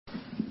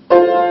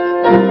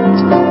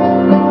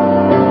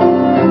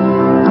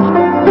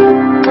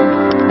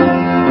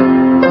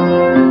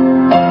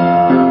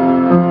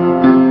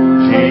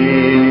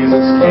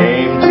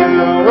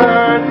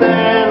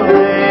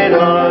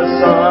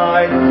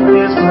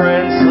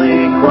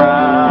princely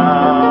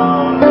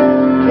crown.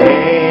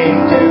 Came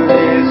to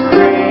His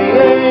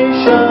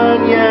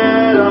creation,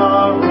 yet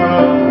a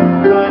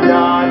room could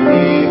not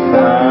be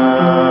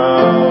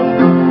found.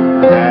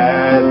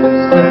 At the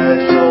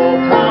special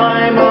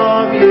time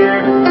of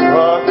year,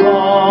 the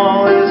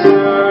call is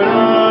heard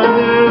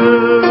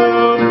anew.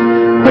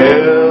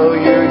 Will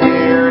you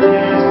hear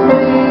His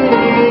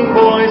pleading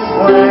voice?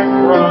 Let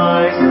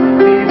Christ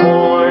be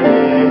born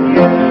in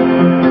you.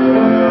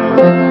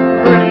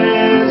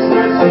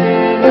 Christmas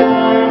in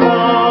your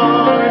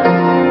heart,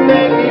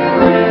 making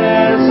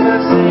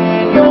Christmas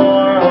in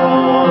your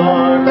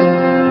heart.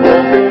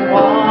 Open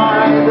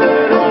wide the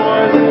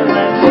doors and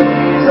let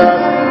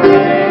Jesus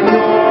in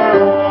your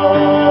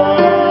heart.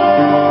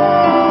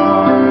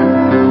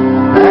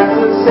 As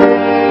the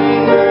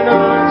Savior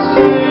knocks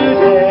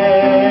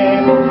today,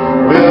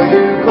 will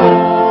you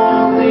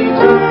boldly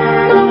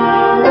turn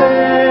away?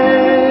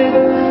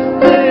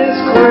 This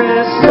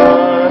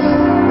Christmas,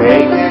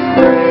 make it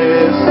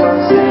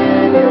Christmas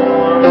in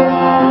your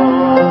heart.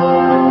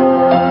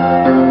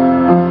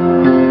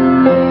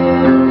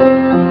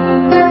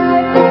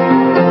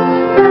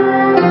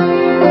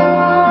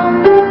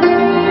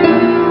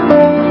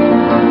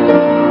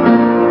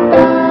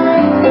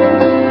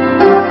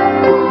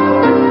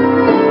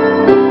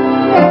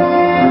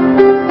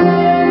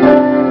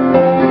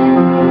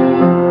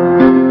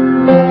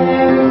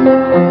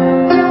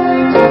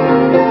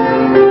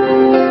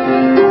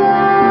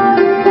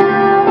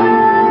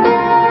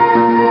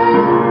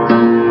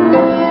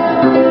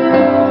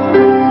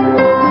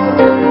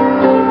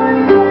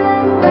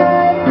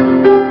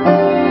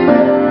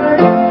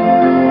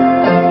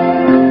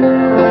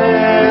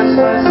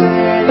 Christmas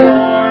in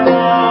your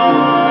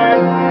heart,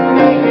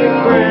 make it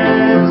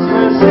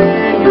Christmas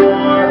in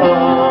your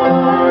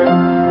heart.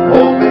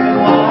 Open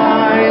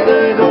wide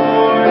the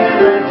door and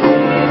let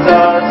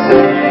Jesus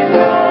in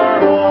your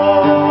heart.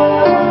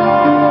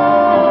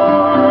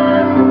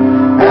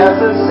 As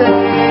the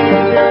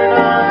Savior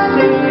knocks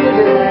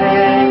today,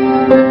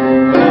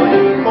 will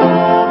you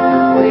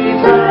boldly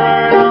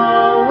turn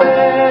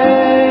away?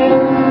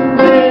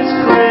 This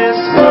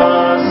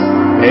Christmas,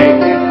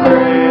 make it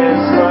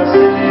Christmas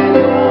in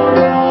your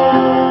heart.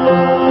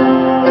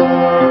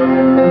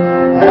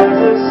 As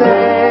the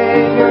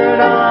Savior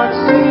knocks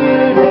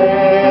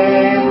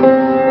today,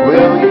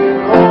 will you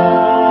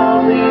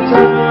boldly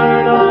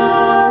turn away?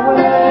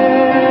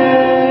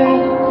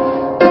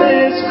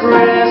 This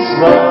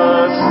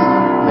Christmas,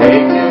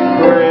 make it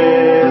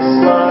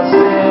Christmas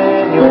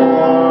in your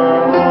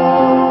heart.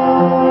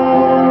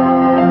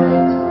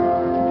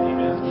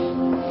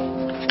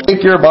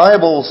 Take your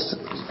Bibles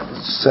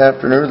this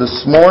afternoon,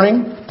 this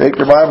morning. Take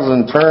your Bibles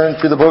and turn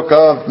to the book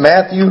of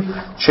Matthew,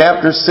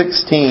 chapter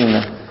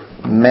 16.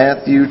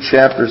 Matthew,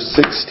 chapter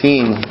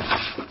 16.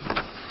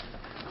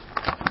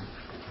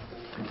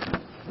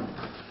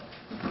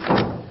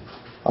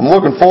 I'm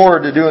looking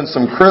forward to doing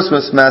some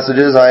Christmas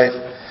messages. I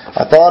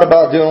thought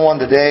about doing one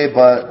today,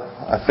 but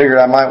I figured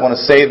I might want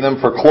to save them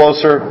for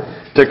closer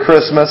to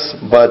Christmas.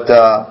 But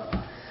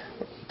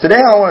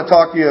today I want to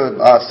talk to you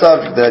about a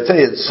subject that I tell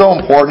you it's so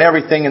important.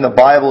 Everything in the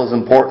Bible is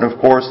important, of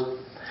course.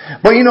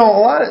 But you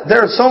know,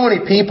 there are so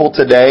many people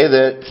today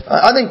that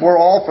I think we're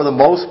all, for the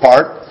most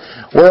part,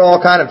 we're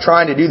all kind of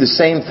trying to do the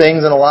same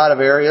things in a lot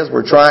of areas.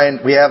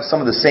 We have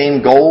some of the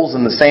same goals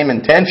and the same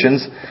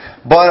intentions.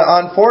 But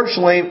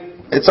unfortunately,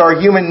 it's our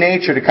human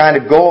nature to kind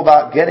of go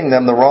about getting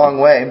them the wrong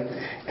way.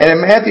 And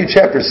in Matthew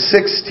chapter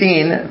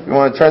 16, if you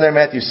want to turn there,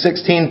 Matthew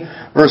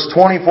 16, verse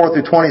 24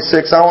 through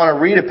 26, I want to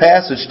read a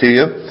passage to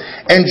you.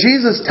 And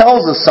Jesus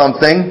tells us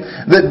something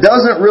that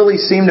doesn't really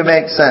seem to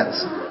make sense.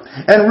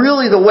 And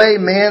really the way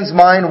man's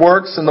mind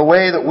works and the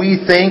way that we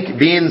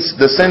think, being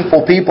the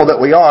sinful people that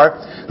we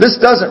are, this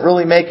doesn't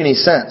really make any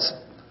sense.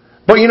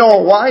 But you know,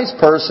 a wise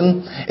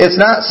person, it's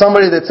not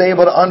somebody that's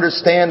able to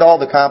understand all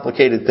the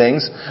complicated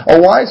things.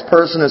 A wise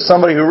person is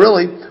somebody who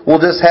really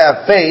will just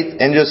have faith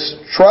and just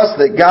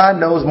trust that God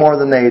knows more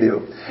than they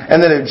do.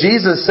 And that if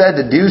Jesus said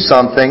to do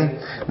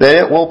something, that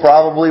it will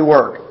probably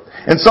work.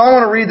 And so I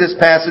want to read this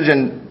passage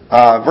in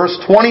verse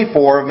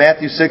 24 of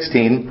Matthew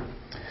 16.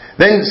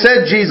 Then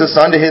said Jesus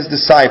unto His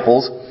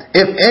disciples,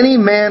 If any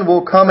man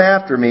will come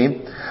after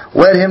me,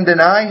 let him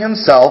deny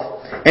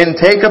himself, and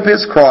take up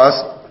his cross,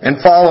 and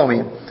follow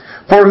me.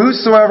 For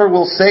whosoever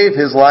will save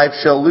his life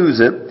shall lose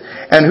it,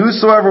 and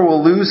whosoever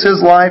will lose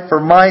his life for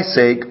my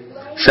sake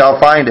shall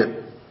find it.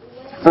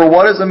 For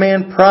what is a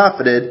man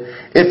profited,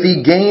 if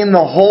he gain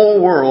the whole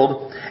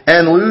world,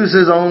 and lose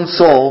his own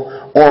soul?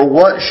 Or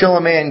what shall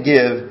a man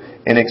give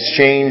in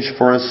exchange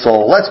for his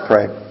soul? Let's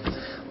pray.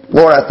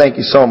 Lord, I thank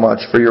you so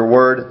much for your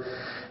word.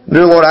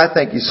 Dear Lord, I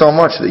thank you so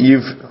much that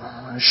you've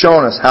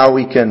shown us how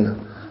we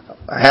can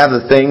have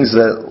the things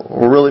that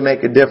will really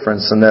make a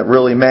difference and that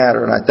really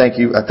matter. And I thank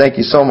you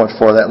so much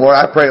for that. And Lord,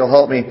 I pray you'll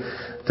help me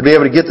to be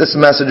able to get this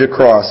message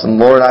across. And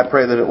Lord, I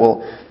pray that it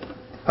will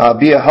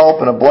be a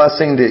help and a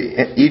blessing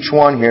to each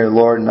one here,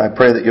 Lord. And I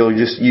pray that you'll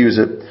just use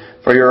it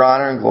for your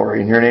honor and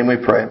glory. In your name we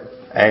pray.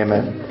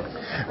 Amen.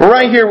 Well,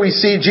 right here we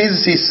see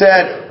Jesus, He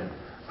said,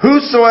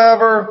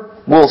 Whosoever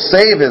will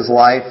save his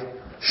life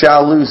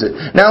shall lose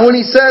it. Now when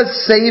he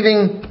says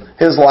saving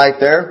his life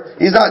there,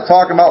 he's not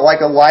talking about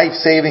like a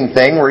life-saving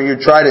thing where you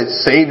try to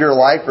save your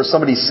life or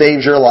somebody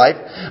saves your life.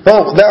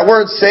 But that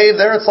word save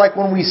there, it's like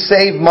when we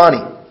save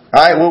money.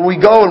 Alright, when we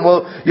go and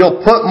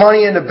you'll put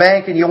money in the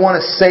bank and you want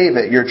to save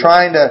it. You're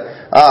trying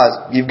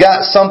to, you've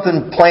got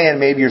something planned.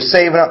 Maybe you're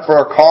saving up for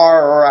a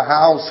car or a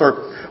house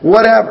or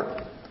whatever.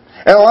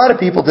 And a lot of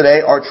people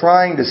today are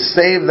trying to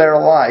save their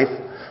life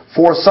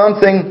for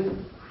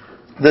something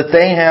that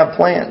they have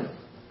planned.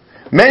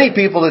 Many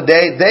people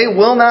today, they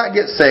will not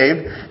get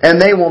saved and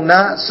they will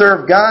not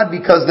serve God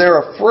because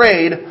they're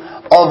afraid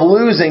of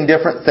losing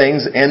different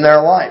things in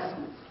their life.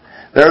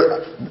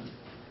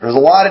 There's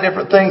a lot of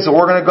different things that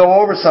we're going to go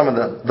over some of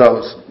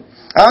those.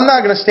 I'm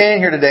not going to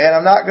stand here today and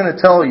I'm not going to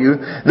tell you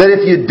that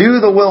if you do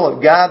the will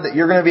of God that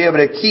you're going to be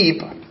able to keep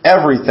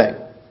everything.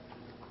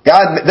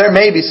 God, there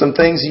may be some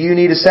things you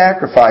need to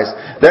sacrifice.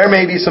 There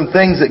may be some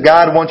things that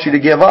God wants you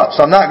to give up.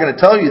 So I'm not going to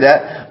tell you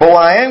that. But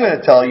what I am going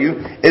to tell you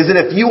is that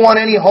if you want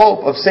any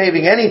hope of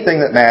saving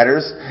anything that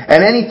matters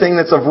and anything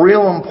that's of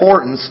real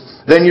importance,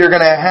 then you're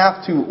going to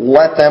have to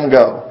let them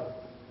go.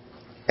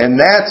 And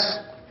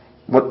that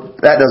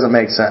doesn't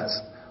make sense.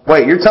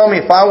 Wait, you're telling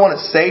me if I want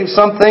to save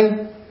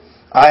something,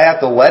 I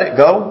have to let it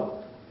go?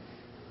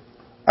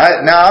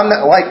 Now, I'm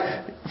not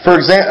like, for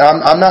example,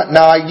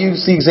 I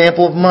use the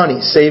example of money,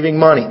 saving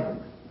money.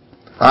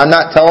 I'm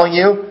not telling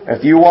you,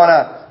 if you want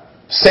to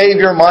save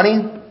your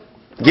money,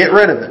 get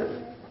rid of it.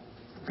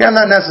 I'm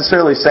not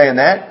necessarily saying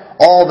that,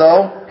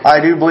 although I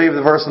do believe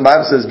the verse in the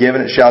Bible says,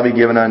 given it shall be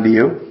given unto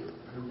you.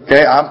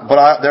 Okay,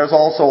 there's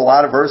also a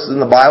lot of verses in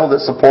the Bible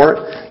that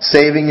support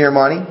saving your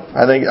money.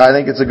 I think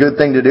it's a good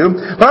thing to do.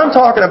 But I'm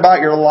talking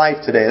about your life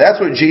today. That's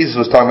what Jesus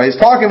was talking about.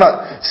 He's talking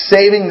about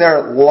saving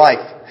their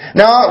life.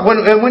 Now,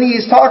 when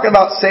he's talking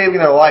about saving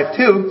their life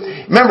too,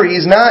 remember,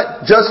 he's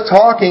not just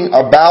talking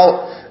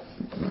about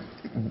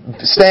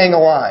staying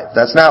alive.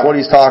 That's not what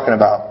he's talking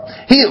about.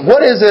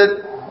 What is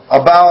it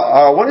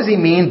about? What does he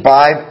mean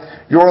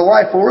by your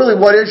life? Well, really,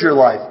 what is your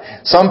life?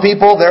 Some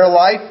people, their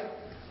life,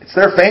 it's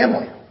their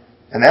family.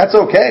 And that's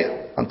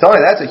okay. I'm telling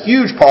you, that's a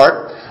huge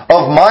part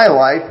of my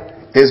life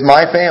is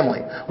my family.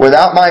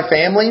 Without my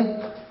family,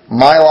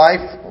 my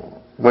life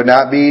would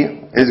not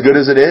be as good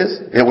as it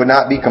is. It would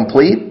not be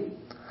complete.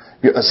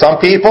 Some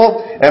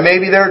people, and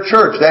maybe their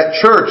church.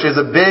 That church is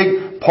a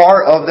big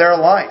part of their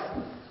life.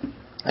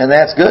 And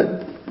that's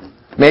good.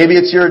 Maybe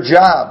it's your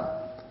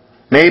job.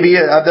 Maybe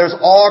there's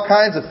all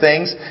kinds of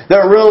things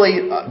that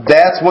really,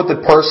 that's what the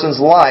person's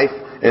life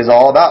is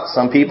all about.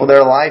 Some people,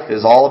 their life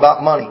is all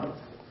about money.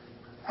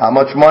 How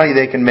much money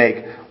they can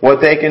make, what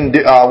they can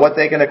do, what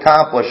they can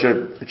accomplish,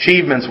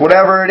 achievements,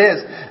 whatever it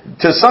is.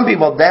 To some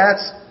people,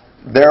 that's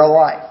their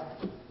life.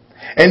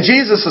 And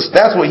Jesus,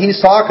 that's what He's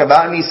talking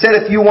about. And He said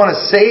if you want to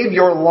save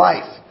your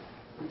life,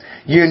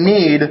 you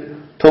need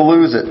to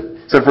lose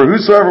it. So for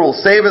whosoever will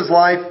save his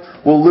life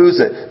will lose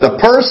it. The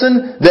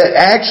person that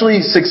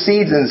actually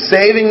succeeds in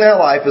saving their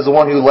life is the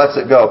one who lets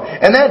it go.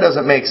 And that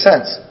doesn't make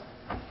sense.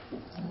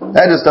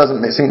 That just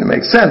doesn't seem to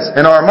make sense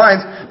in our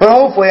minds. But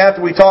hopefully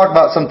after we talk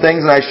about some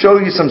things and I show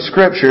you some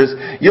scriptures,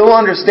 you'll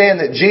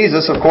understand that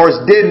Jesus, of course,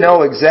 did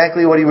know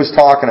exactly what He was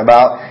talking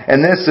about.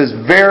 And this is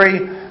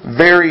very,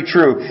 very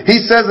true.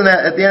 He says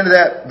at the end of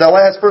the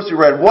last verse we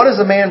read, what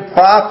is a man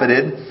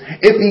profited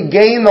if he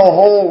gain the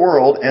whole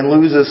world and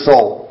lose his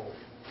soul?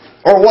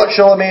 Or what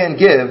shall a man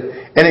give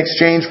in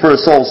exchange for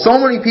his soul? So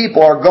many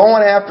people are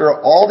going after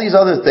all these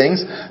other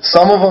things,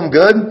 some of them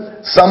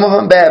good, some of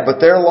them bad,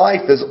 but their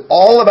life is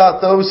all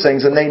about those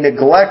things and they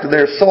neglect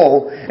their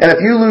soul. And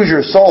if you lose your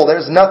soul,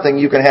 there's nothing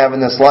you can have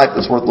in this life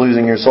that's worth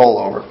losing your soul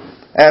over.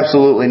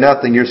 Absolutely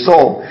nothing. Your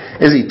soul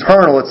is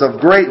eternal. It's of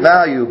great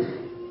value.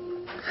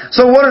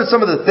 So what are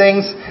some of the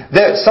things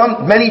that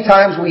many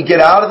times we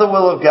get out of the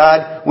will of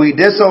God, we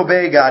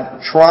disobey God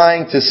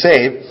trying to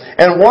save,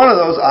 and one of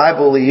those, I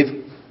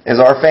believe, is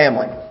our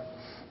family.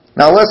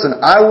 Now listen,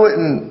 I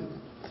wouldn't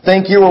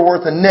think you were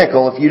worth a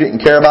nickel if you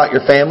didn't care about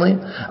your family.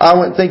 I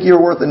wouldn't think you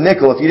were worth a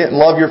nickel if you didn't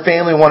love your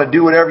family and want to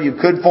do whatever you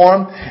could for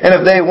them, and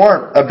if they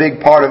weren't a big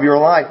part of your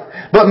life.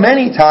 But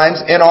many times,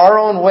 in our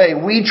own way,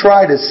 we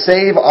try to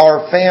save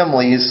our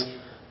families,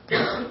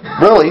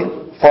 really,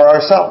 for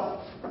ourselves.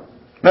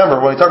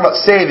 Remember, when we talk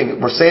about saving,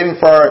 we're saving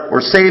for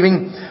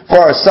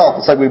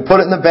ourselves. It's like we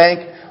put it in the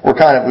bank, we've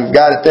got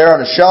it there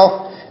on a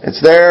shelf, it's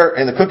there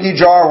in the cookie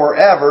jar,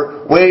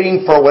 wherever,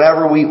 waiting for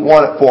whatever we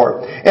want it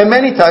for. And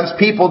many times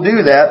people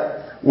do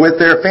that with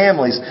their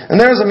families. And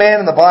there's a man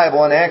in the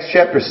Bible in Acts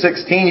chapter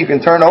 16. You can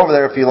turn over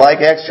there if you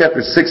like. Acts chapter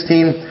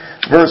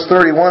 16, verse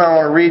 31. I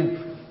want to read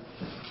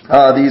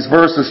these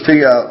verses to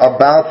you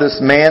about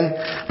this man.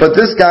 But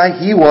this guy,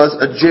 he was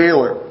a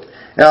jailer.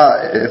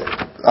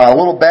 A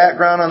little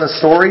background on the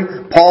story.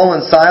 Paul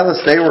and Silas,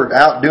 they were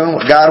out doing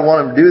what God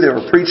wanted them to do. They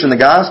were preaching the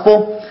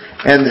gospel.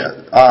 And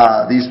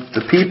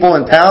the people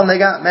in town, they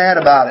got mad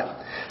about it.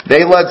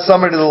 They led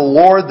somebody to the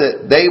Lord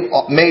that they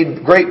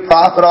made great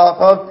profit off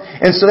of.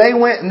 And so they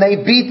went and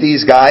they beat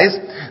these guys.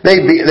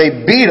 They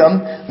beat them.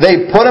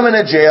 They put them in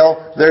a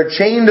jail. They're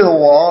chained to the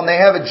wall, and they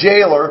have a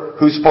jailer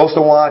who's supposed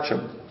to watch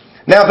them.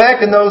 Now,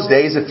 back in those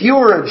days, if you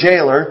were a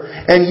jailer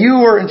and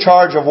you were in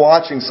charge of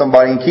watching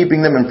somebody and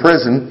keeping them in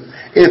prison,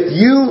 if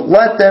you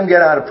let them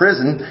get out of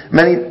prison,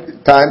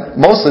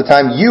 most of the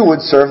time, you would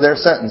serve their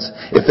sentence.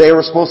 If they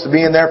were supposed to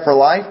be in there for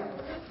life,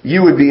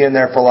 you would be in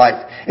there for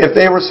life. If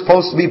they were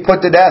supposed to be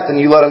put to death and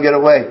you let them get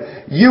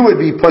away, you would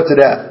be put to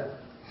death.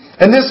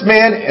 And this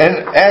man,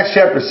 in Acts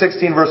chapter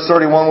 16, verse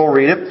 31, we'll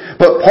read it.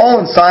 But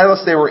Paul and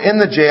Silas, they were in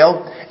the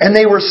jail and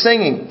they were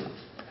singing.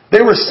 They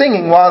were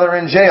singing while they're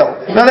in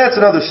jail. Now that's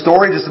another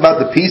story just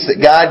about the peace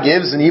that God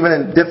gives, and even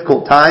in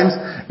difficult times,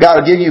 God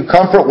will give you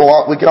comfort.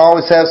 We can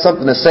always have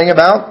something to sing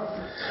about.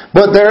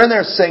 But they're in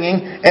there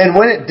singing, and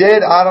when it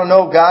did, I don't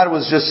know, God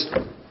was just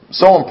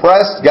so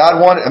impressed. God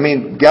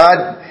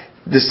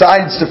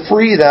decides to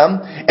free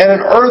them, and an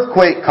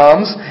earthquake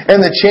comes,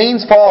 and the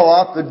chains fall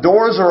off, the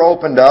doors are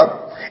opened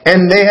up,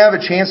 and they have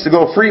a chance to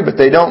go free, but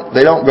they don't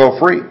go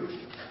free.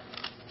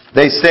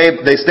 They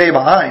stay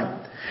behind.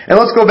 And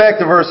let's go back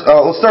to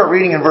we'll start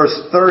reading in verse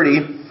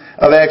 30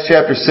 of Acts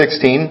chapter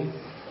 16.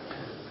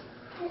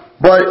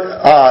 But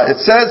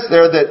it says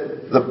there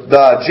that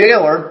the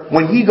jailer,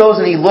 when he goes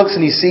and he looks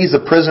and he sees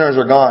the prisoners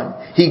are gone,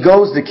 he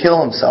goes to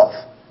kill himself.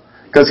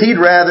 Because he'd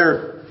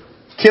rather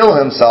kill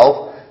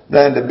himself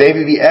than to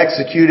maybe be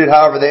executed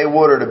however they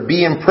would, or to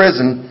be in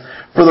prison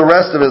for the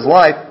rest of his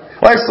life.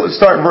 Let's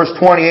start in verse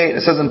 28.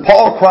 It says, And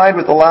Paul cried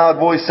with a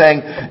loud voice,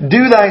 saying,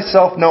 Do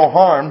thyself no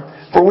harm,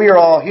 for we are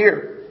all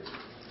here.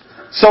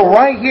 So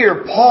right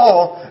here,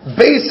 Paul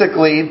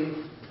basically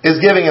is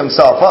giving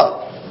himself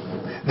up.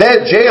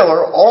 That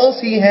jailer, all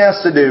he has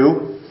to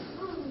do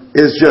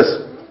is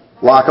just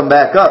lock him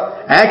back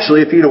up.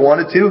 Actually, if he'd have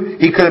wanted to,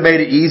 he could have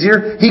made it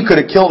easier. He could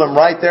have killed him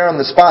right there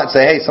on the spot and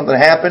say, hey, something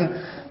happened.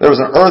 There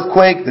was an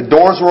earthquake. The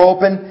doors were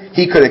open.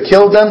 He could have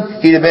killed them.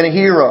 He'd have been a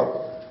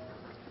hero.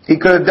 He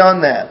could have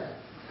done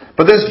that.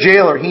 But this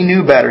jailer, he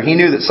knew better. He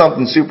knew that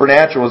something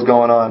supernatural was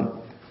going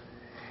on.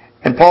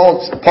 And Paul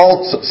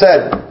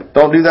said,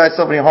 Don't do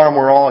thyself any harm,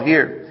 we're all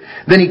here.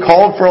 Then he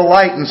called for a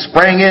light and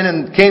sprang in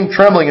and came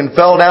trembling and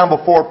fell down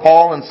before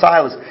Paul and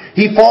Silas.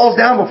 He falls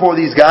down before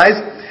these guys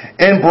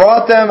and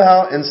brought them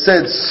out and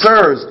said,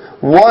 Sirs,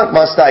 what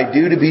must I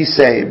do to be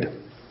saved?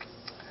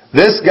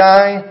 This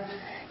guy,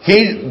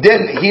 he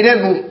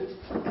didn't,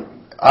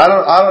 I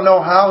don't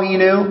know how he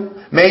knew.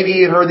 Maybe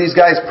he had heard these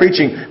guys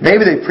preaching.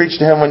 Maybe they preached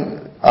to him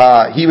when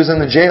he was in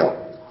the jail.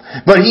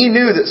 But he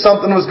knew that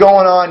something was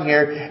going on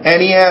here, and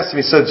he asked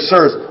me, he said,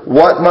 Sirs,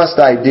 what must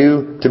I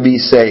do to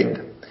be saved?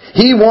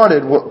 He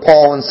wanted what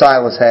Paul and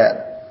Silas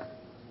had.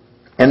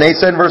 And they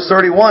said in verse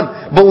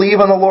 31,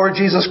 Believe on the Lord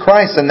Jesus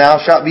Christ, and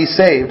thou shalt be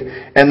saved,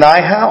 and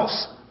thy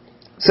house.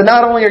 So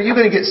not only are you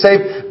going to get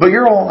saved, but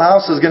your whole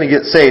house is going to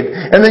get saved.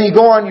 And then you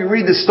go on, you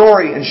read the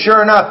story, and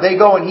sure enough,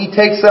 they go and he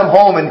takes them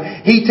home,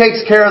 and he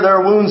takes care of their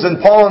wounds, and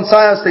Paul and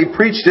Silas, they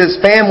preach to his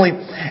family,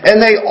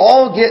 and they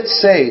all get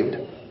saved.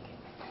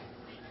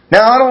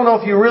 Now, I don't know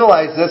if you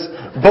realize this,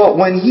 but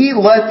when he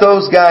let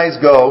those guys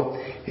go,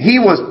 he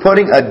was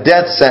putting a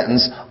death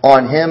sentence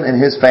on him and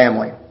his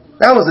family.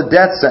 That was a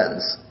death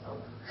sentence.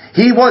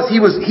 He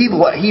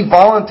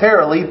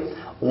voluntarily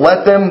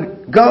let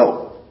them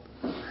go.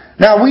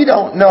 Now, we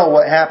don't know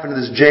what happened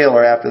to this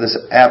jailer after this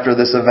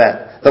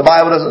event. The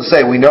Bible doesn't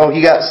say. We know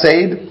he got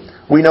saved.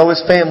 We know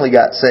his family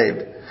got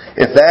saved.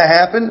 If that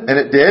happened, and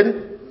it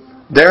did,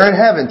 they're in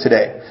heaven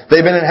today.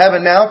 They've been in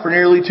heaven now for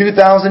nearly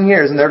 2,000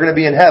 years, and they're going to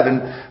be in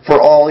heaven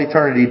for all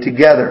eternity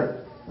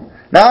together.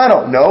 Now, I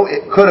don't know.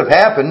 It could have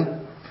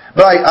happened.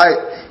 But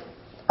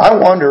I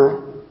wonder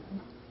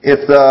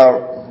if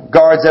the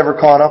guards ever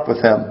caught up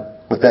with him,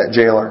 with that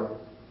jailer.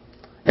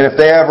 And if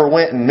they ever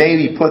went and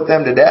maybe put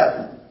them to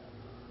death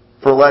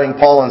for letting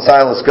Paul and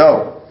Silas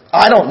go.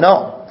 I don't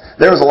know.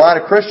 There was a lot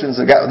of Christians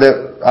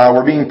that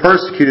were being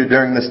persecuted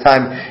during this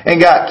time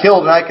and got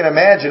killed. And I can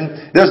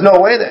imagine there's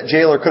no way that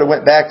jailer could have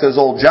went back to his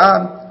old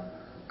job.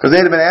 Because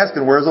they'd have been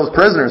asking, where's those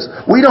prisoners?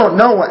 We don't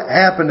know what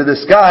happened to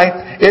this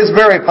guy. It's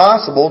very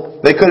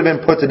possible they could have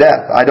been put to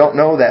death. I don't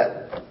know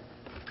that.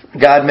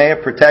 God may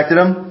have protected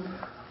him.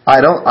 I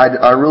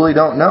really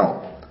don't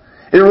know.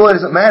 It really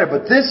doesn't matter.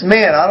 But this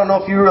man, I don't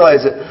know if you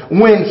realize it,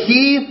 when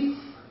he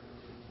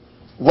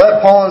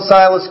let Paul and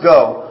Silas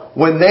go,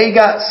 when they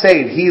got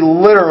saved, he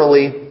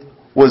literally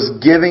was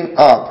giving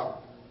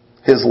up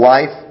his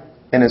life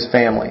and his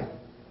family.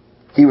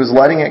 He was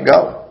letting it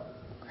go.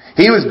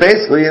 He was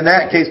basically, in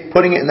that case,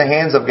 putting it in the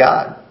hands of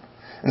God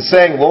and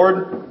saying,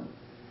 Lord,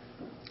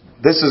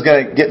 this is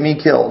going to get me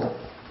killed.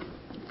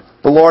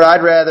 But Lord,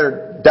 I'd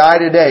rather die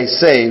today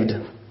saved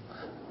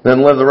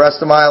than live the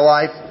rest of my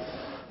life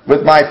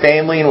with my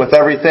family and with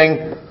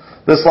everything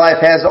this life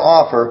has to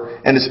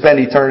offer and to spend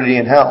eternity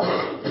in hell.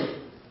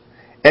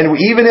 And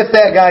even if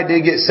that guy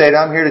did get saved,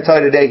 I'm here to tell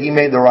you today, he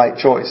made the right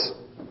choice.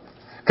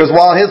 Because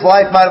while his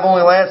life might have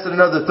only lasted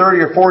another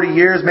 30 or 40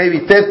 years,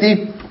 maybe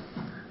 50,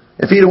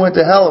 If he'd have went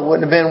to hell, it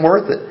wouldn't have been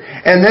worth it.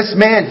 And this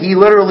man, he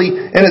literally,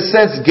 in a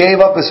sense, gave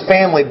up his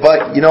family,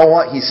 but you know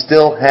what? He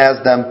still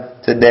has them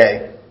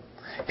today.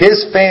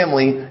 His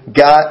family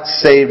got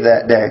saved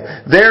that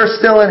day. They're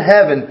still in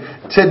heaven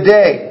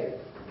today.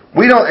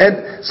 We don't,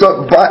 and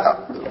so,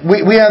 but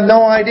we have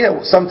no idea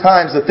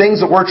sometimes the things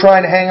that we're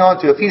trying to hang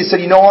on to. If he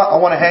said, you know what? I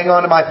want to hang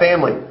on to my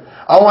family.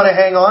 I want to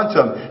hang on to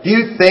them. Do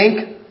you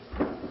think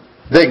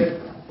that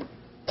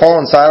Paul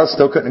and Silas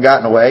still couldn't have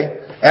gotten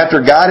away? After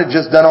God had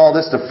just done all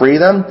this to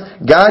free them,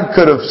 God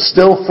could have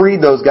still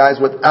freed those guys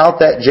without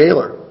that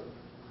jailer.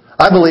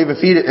 I believe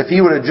if he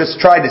would have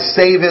just tried to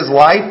save his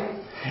life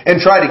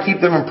and tried to keep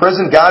them in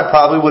prison, God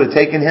probably would have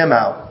taken him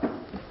out.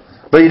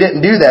 But He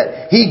didn't do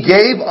that. He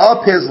gave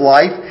up His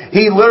life.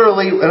 He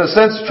literally, in a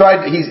sense,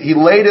 He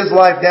laid His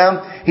life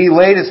down. He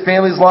laid His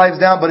family's lives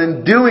down. But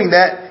in doing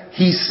that,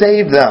 He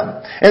saved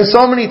them. And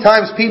so many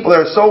times people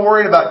are so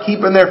worried about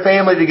keeping their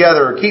family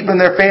together or keeping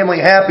their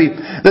family happy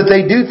that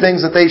they do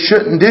things that they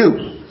shouldn't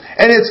do.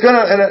 And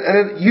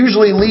it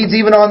usually leads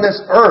even on this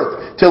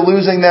earth to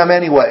losing them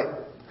anyway.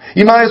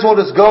 You might as well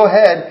just go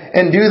ahead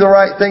and do the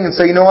right thing and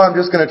say, you know what, I'm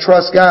just going to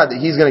trust God that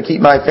He's going to keep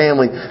my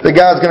family, that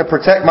God's going to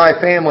protect my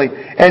family.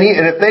 And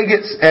if they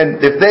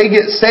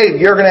get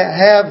saved, you're going to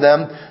have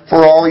them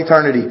for all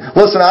eternity.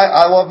 Listen,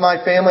 I love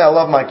my family. I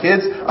love my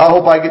kids. I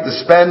hope I get to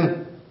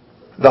spend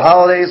the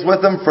holidays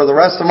with them for the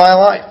rest of my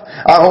life.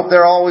 I hope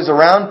they're always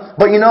around.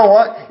 But you know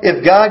what?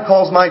 If God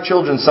calls my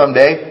children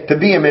someday to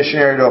be a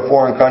missionary to a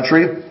foreign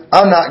country,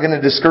 I'm not going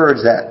to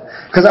discourage that.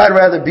 Because I'd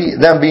rather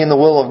them be in the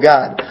will of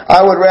God.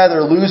 I would rather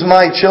lose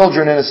my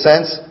children, in a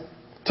sense,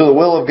 to the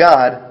will of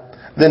God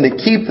than to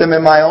keep them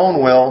in my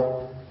own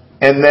will,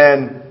 and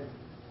then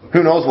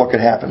who knows what could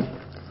happen.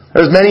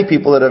 There's many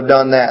people that have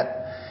done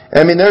that.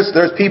 I mean, there's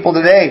people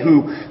today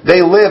who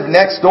they live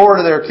next door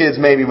to their kids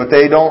maybe, but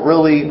they don't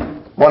really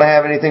want to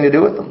have anything to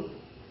do with them.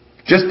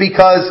 Just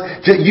because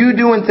you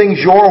doing things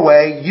your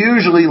way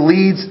usually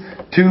leads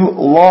to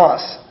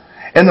loss.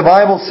 And the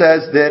Bible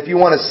says that if you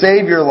want to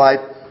save your life,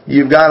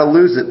 you've got to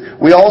lose it.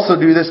 We also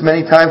do this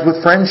many times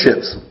with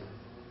friendships.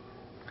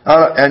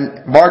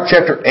 And Mark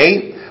chapter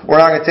 8, we're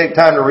not going to take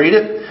time to read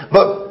it,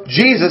 but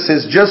Jesus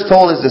has just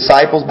told His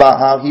disciples about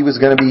how He was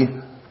going to be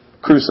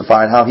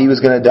crucified, how He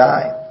was going to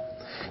die.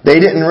 They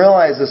didn't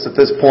realize this at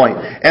this point.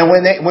 And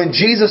when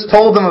Jesus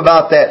told them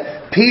about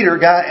that, Peter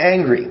got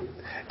angry.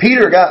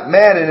 Peter got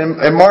mad,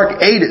 and in Mark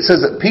 8 it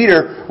says that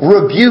Peter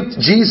rebuked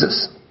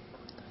Jesus.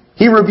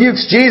 He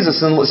rebukes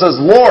Jesus and says,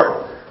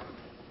 Lord,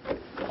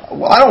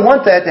 I don't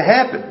want that to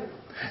happen.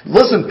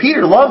 Listen,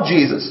 Peter loved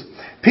Jesus.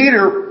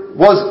 Peter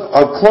was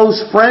a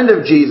close friend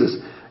of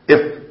Jesus.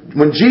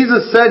 When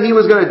Jesus said He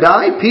was going to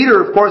die, Peter,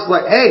 of course,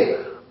 like,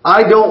 hey,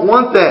 I don't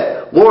want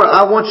that. Lord,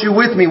 I want you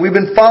with me. We've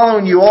been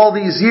following you all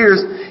these years.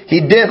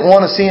 He didn't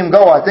want to see Him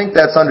go. I think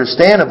that's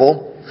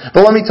understandable.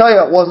 But let me tell you,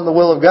 it wasn't the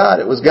will of God.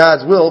 It was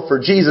God's will for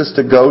Jesus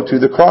to go to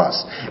the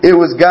cross. It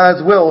was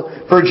God's will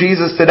for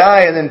Jesus to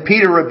die. And then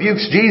Peter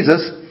rebukes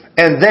Jesus.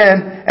 And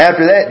then,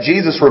 after that,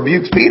 Jesus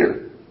rebukes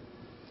Peter.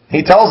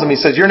 He tells him, He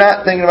says, you're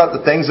not thinking about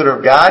the things that are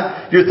of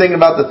God. You're thinking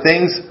about the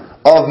things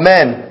of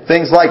men.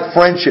 Things like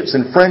friendships.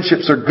 And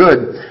friendships are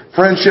good.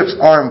 Friendships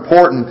are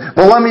important.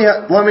 But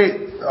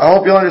I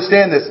hope you'll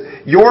understand this.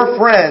 Your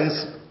friends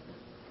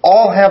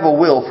all have a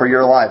will for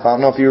your life. I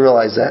don't know if you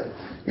realize that.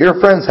 Your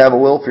friends have a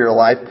will for your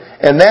life.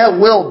 And that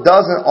will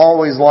doesn't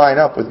always line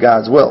up with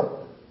God's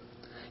will.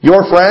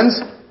 Your friends,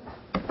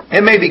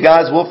 it may be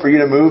God's will for you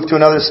to move to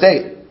another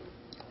state.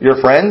 Your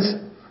friends,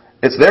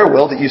 it's their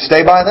will that you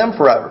stay by them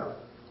forever.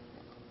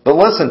 But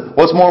listen,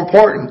 what's more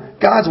important?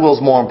 God's will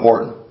is more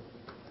important.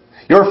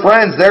 Your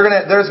friends,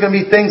 there's going to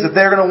be things that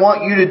they're going to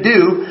want you to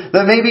do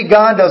that maybe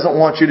God doesn't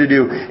want you to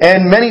do.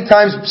 And many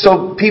times,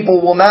 so people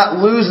will not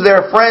lose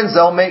their friends.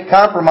 They'll make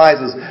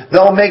compromises.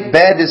 They'll make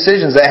bad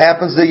decisions. That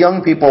happens to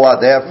young people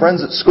out there. They have friends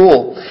at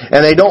school.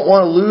 And they don't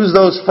want to lose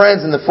those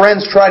friends. And the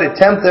friends try to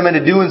tempt them into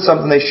doing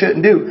something they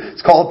shouldn't do.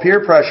 It's called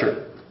peer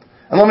pressure.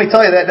 And let me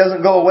tell you, that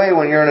doesn't go away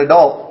when you're an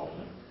adult.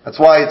 That's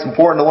why it's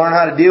important to learn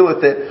how to deal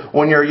with it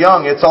when you're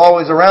young. It's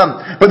always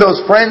around. But those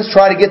friends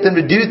try to get them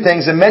to do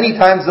things, and many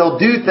times they'll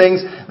do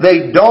things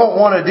they don't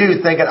want to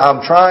do, thinking,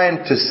 I'm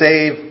trying to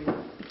save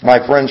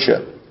my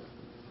friendship.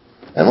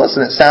 And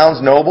listen, it sounds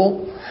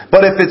noble,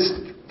 but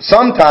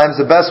sometimes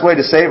the best way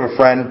to save a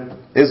friend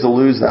is to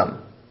lose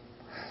them.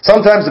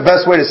 Sometimes the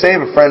best way to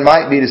save a friend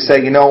might be to say,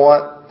 you know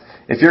what?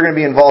 If you're going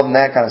to be involved in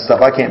that kind of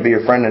stuff, I can't be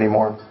your friend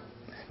anymore.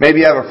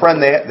 Maybe you have a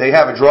friend, they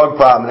have a drug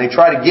problem, and they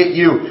try to get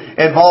you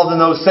involved in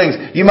those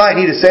things. You might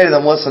need to say to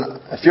them, listen,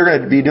 if you're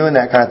going to be doing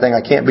that kind of thing,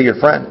 I can't be your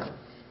friend.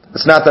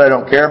 It's not that I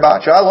don't care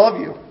about you. I love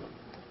you.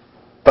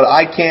 But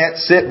I can't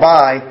sit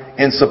by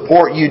and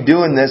support you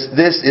doing this.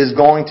 This is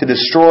going to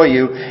destroy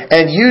you.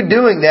 And you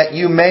doing that,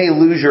 you may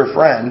lose your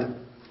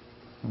friend.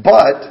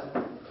 But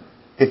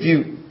if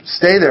you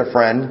stay their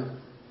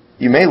friend,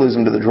 you may lose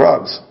them to the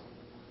drugs.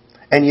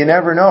 And you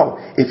never know.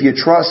 If you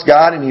trust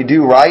God and you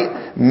do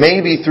right,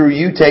 maybe through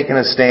you taking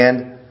a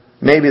stand,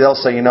 maybe they'll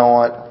say, you know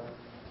what?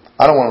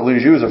 I don't want to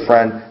lose you as a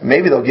friend.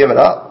 Maybe they'll give it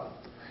up.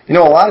 You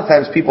know, a lot of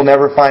times people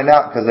never find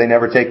out because they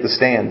never take the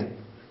stand.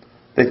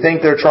 They think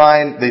they're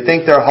trying, they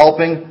think they're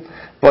helping,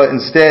 but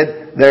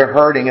instead they're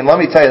hurting. And let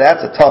me tell you,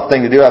 that's a tough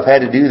thing to do. I've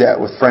had to do that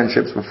with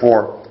friendships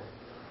before.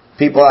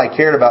 People I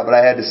cared about, but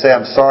I had to say,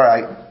 I'm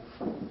sorry,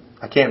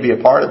 I can't be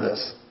a part of this.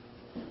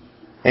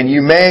 And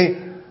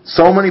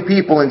so many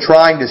people in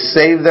trying to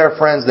save their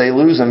friends, they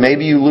lose them.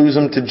 Maybe you lose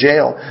them to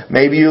jail.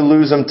 Maybe you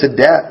lose them to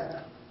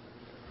death.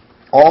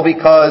 All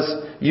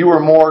because you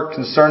were more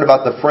concerned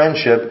about the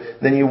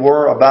friendship than you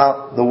were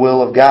about the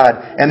will of God.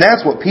 And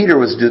that's what Peter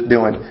was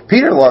doing.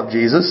 Peter loved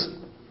Jesus.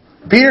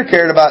 Peter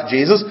cared about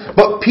Jesus,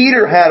 but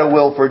Peter had a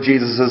will for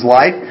Jesus'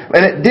 life,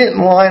 and it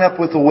didn't line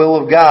up with the will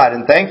of God.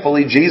 And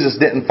thankfully, Jesus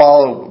didn't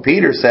follow what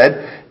Peter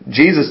said.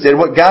 Jesus did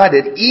what God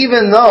did,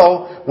 even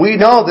though we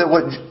know that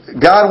what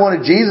God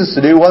wanted Jesus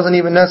to do wasn't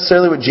even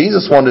necessarily what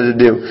Jesus wanted to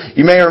do.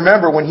 You may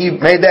remember when He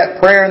made that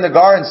prayer in the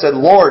garden and said,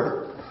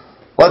 Lord,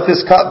 let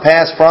this cup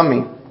pass from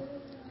me.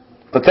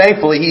 But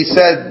thankfully He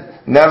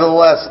said,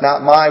 nevertheless,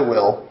 not my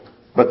will,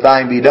 but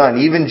thine be done.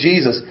 Even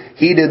Jesus,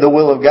 He did the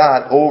will of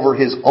God over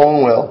His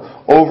own will,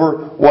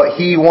 over what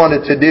He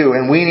wanted to do.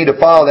 And we need to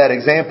follow that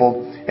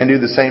example and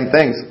do the same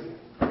things.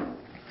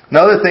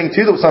 Another thing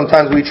too that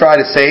sometimes we try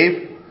to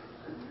save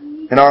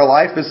in our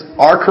life is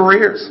our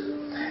careers.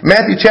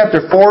 Matthew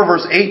chapter 4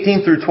 verse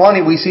 18 through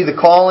 20, we see the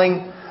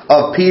calling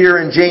of Peter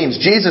and James.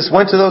 Jesus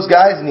went to those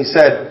guys and He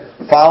said,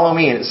 follow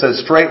me. And it says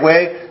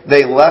straightway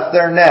they left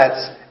their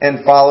nets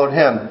and followed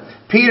Him.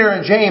 Peter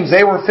and James,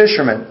 they were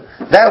fishermen.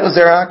 That was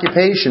their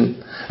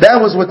occupation.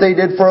 That was what they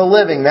did for a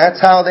living.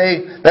 That's how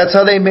they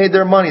made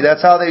their money.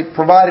 That's how they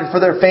provided for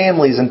their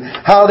families and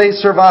how they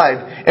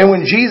survived. And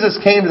when Jesus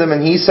came to them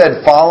and He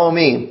said, follow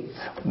me,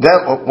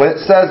 when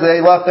it says they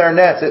left their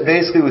nets, it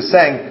basically was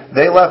saying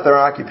they left their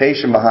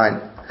occupation behind.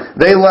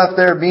 They left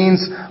their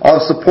means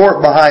of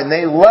support behind.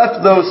 They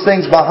left those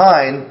things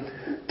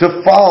behind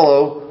to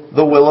follow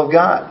the will of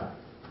God.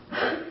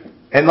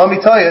 And let me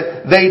tell you,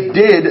 they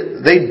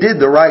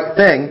did the right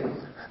thing.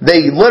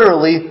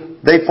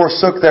 They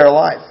forsook their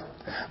life.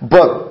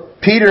 But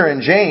Peter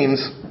and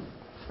James,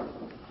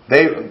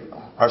 they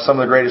are some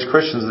of the greatest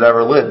Christians that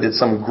ever lived. Did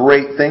some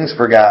great things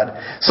for God.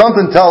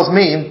 Something tells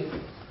me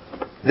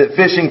that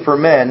fishing for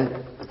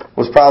men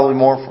was probably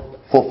more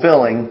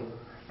fulfilling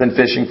than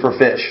fishing for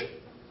fish.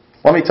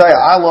 Let me tell you,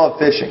 I love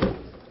fishing.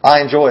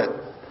 I enjoy it.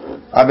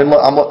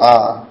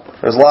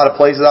 There's a lot of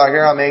places out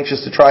here I'm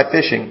anxious to try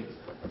fishing.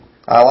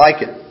 I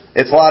like it.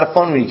 It's a lot of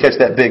fun when you catch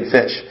that big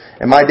fish.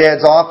 In my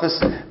dad's office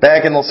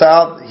back in the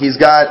South, he's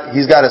got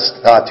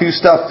two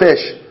stuffed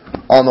fish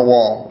on the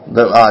wall.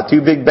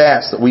 Two big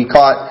bass that we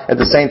caught at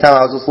the same time.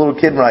 I was just a little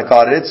kid when I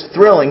caught it. It's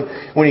thrilling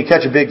when you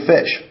catch a big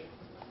fish.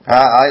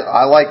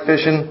 I like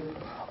fishing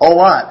a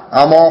lot.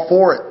 I'm all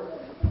for it.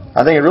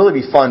 I think it'd really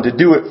be fun to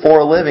do it for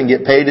a living,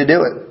 get paid to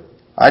do it.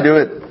 I do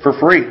it for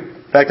free.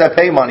 In fact, I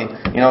pay money,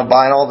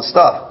 buying all the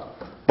stuff.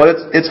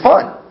 But it's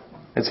fun.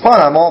 It's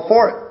fun. I'm all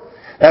for it.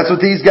 That's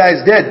what these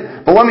guys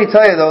did. But let me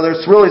tell you though,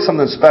 there's really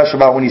something special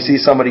about when you see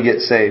somebody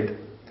get saved.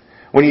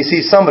 When you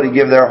see somebody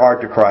give their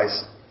heart to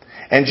Christ.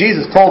 And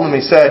Jesus told them,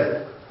 He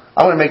said,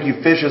 I'm going to make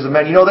you fishers of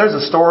men. There's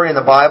a story in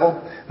the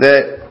Bible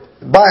that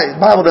the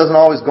Bible doesn't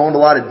always go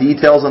into a lot of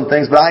details on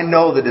things, but I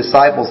know the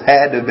disciples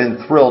had to have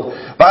been thrilled.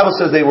 The Bible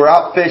says they were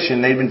out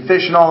fishing. They'd been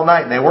fishing all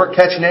night and they weren't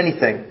catching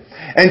anything.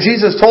 And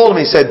Jesus told them,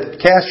 He said,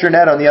 cast your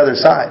net on the other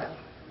side.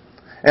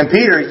 And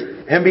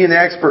Peter, him being the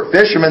expert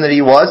fisherman that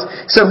he was,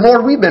 said,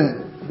 Lord, we've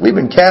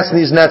been casting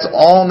these nets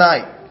all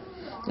night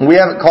and we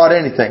haven't caught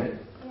anything.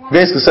 He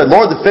basically said,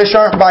 Lord, the fish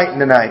aren't biting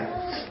tonight.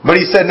 But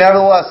He said,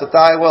 nevertheless, that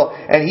thy will.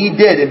 And He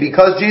did. And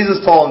because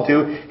Jesus told him to,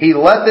 He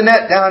let the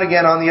net down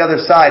again on the other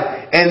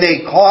side. And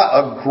they caught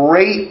a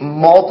great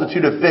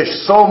multitude of fish.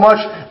 So much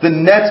the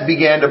nets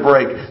began to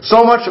break.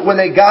 So much when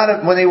they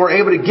were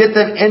able to get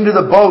them into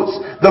the boats,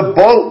 the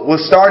boat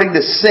was starting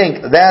to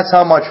sink. That's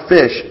how much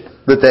fish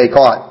that they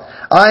caught.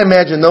 I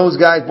imagine those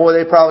guys, boy,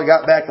 they probably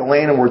got back to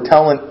land and were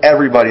telling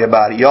everybody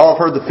about it. You all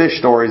have heard the fish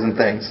stories and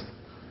things.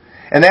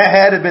 And that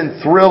had to have been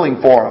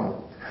thrilling for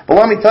them. But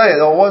let me tell you,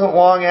 though, it wasn't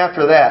long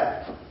after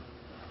that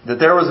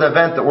there was an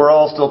event that we're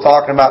all still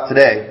talking about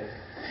today.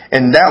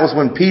 And that was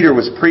when Peter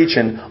was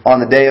preaching on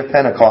the day of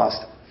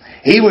Pentecost.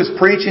 He was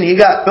preaching, he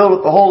got filled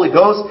with the Holy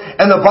Ghost,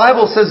 and the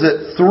Bible says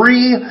that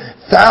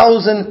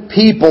 3,000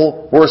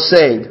 people were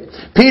saved.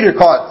 Peter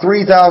caught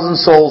 3,000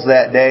 souls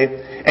that day.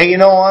 And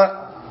you know what?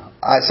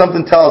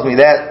 Something tells me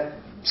that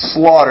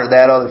slaughtered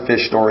that other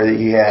fish story that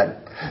he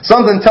had.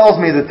 Something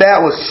tells me that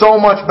was so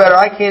much better.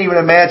 I can't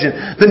even imagine.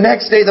 The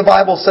next day the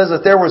Bible says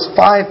that there was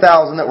 5,000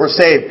 that were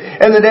saved.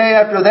 And the day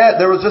after that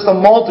there was just a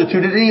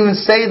multitude. It didn't even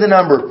say the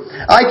number.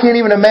 I can't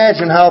even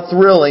imagine how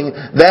thrilling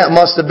that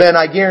must have been.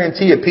 I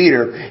guarantee you,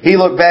 Peter, he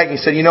looked back and he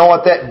said, you know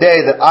what, that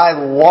day that I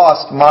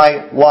lost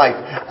my life,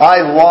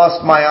 I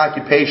lost my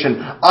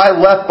occupation, I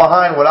left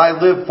behind what I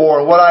lived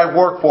for and what I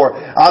worked for,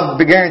 I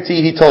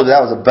guarantee he told you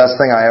that was the best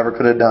thing I ever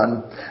could have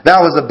done.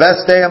 That was the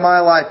best day of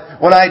my life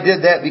when I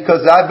did that,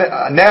 because I'm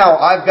on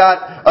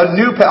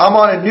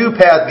a new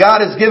path. God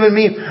has given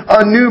me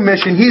a new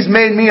mission. He's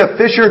made me a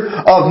fisher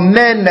of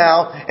men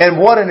now. And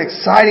what an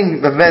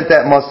exciting event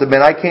that must have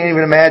been. I can't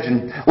even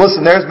imagine.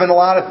 Listen, there's been a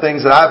lot of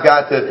things that I've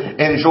got to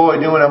enjoy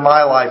doing in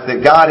my life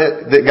that God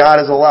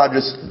has allowed,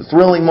 just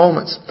thrilling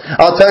moments.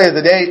 I'll tell you,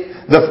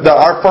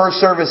 our first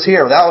service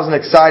here, that was an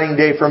exciting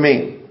day for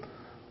me.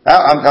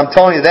 I'm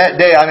telling you,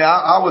 that day,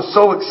 I was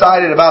so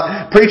excited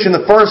about preaching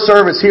the first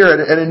service here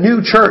at a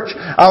new church.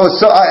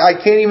 I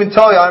can't even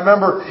tell you. I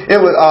remember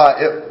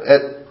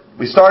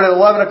we started at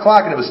 11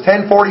 o'clock and it was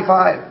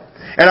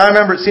 10:45. And I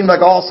remember it seemed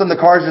like all of a sudden the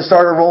cars just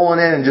started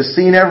rolling in and just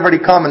seeing everybody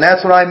come. And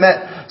that's when I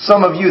met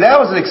some of you. That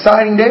was an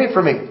exciting day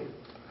for me.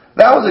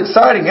 That was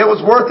exciting. It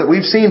was worth it.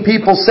 We've seen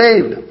people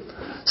saved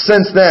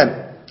since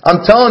then.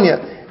 I'm telling you,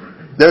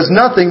 there's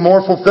nothing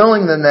more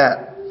fulfilling than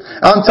that.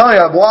 I'm telling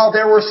you, while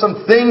there were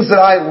some things that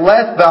I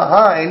left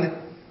behind,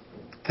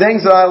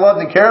 things that I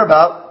loved and care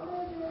about,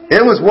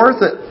 it was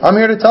worth it. I'm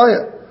here to tell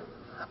you.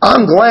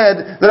 I'm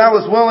glad that I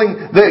was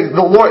willing.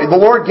 The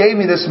Lord gave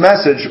me this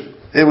message.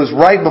 It was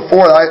right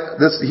before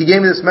He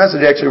gave me this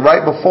message actually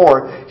right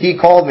before He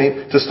called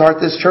me to start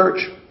this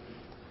church.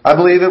 I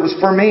believe it was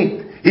for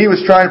me. He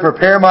was trying to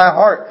prepare my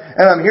heart.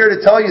 And I'm here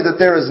to tell you that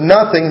there is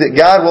nothing that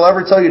God will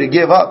ever tell you to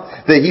give up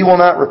that He will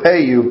not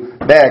repay you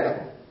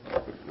back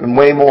and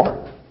way more.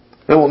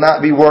 It will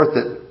not be worth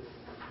it.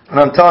 And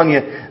I'm telling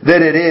you that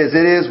it is.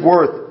 It is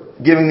worth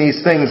giving these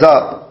things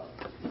up.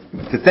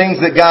 The things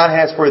that God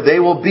has for you,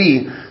 they will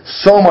be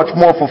so much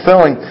more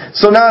fulfilling.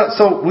 So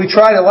we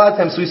try a lot of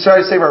times, we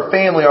try to save our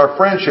family, our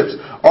friendships,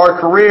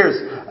 our careers.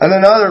 And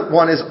then another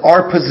one is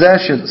our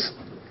possessions.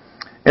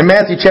 In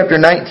Matthew chapter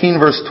 19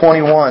 verse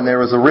 21,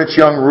 there was a rich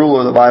young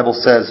ruler, the Bible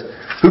says,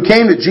 who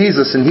came to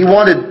Jesus and he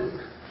wanted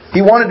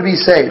to be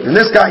saved. And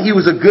this guy, he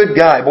was a good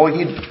guy. Boy,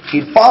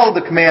 he'd followed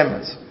the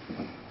commandments.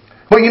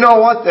 But you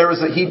know what? There was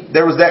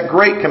that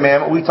great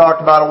commandment we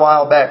talked about a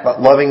while back,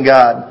 about loving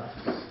God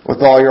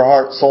with all your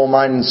heart, soul,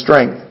 mind, and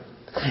strength.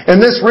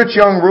 And this rich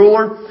young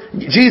ruler,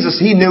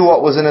 Jesus, He knew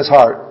what was in his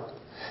heart.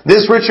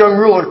 This rich young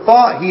ruler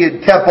thought he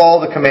had kept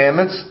all the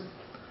commandments,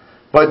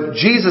 but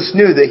Jesus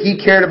knew that he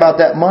cared about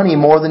that money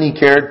more than he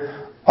cared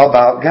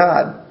about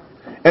God.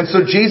 And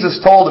so Jesus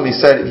told him, He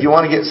said, if you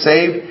want to get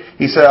saved,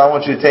 He said, I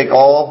want you to take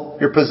all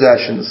your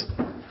possessions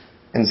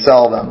and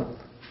sell them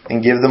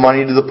and give the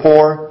money to the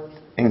poor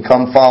and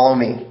come follow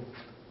me.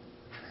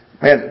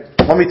 Man,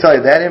 let me tell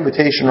you, that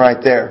invitation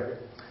right there,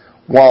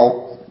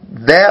 while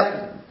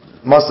that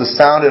must have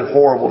sounded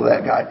horrible to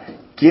that guy,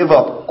 give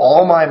up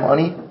all my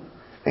money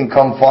and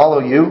come follow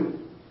you.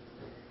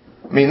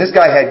 I mean, this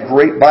guy had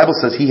Bible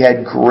says he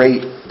had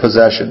great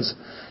possessions.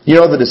 You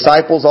know, the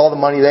disciples, all the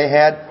money they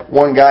had,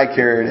 one guy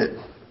carried it.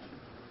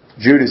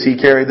 Judas, he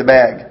carried the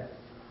bag.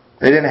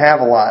 They didn't have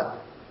a lot.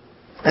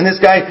 And this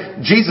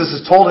guy, Jesus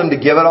has told him to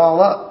give it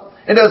all up.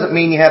 It doesn't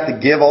mean you have to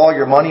give all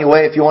your money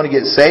away if you want to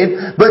get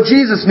saved. But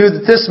Jesus knew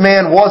that this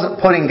man wasn't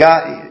putting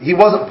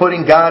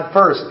God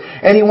first.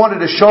 And He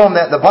wanted to show him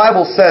that. The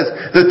Bible says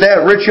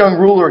that rich young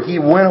ruler, he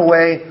went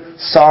away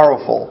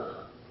sorrowful.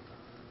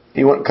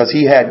 Because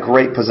he had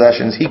great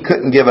possessions. He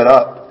couldn't give it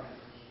up.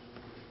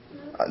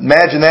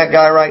 Imagine that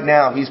guy right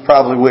now. He's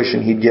probably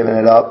wishing he'd given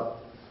it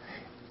up.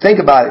 Think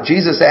about it.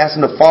 Jesus asked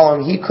him to follow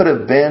him. He could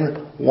have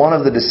been one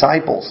of the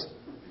disciples.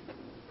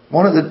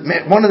 One of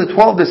the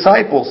 12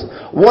 disciples.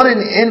 What an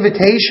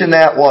invitation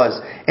that was.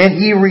 And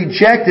he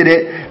rejected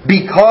it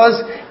because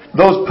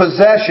those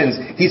possessions.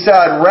 He said,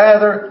 I'd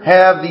rather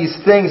have these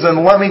things.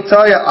 And let me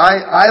tell you,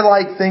 I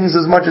like things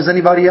as much as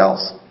anybody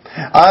else.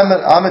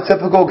 I'm a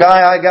typical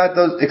guy. I got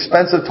those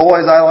expensive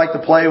toys I like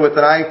to play with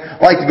and I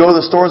like to go to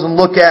the stores and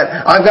look at.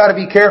 I've got to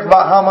be careful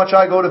about how much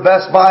I go to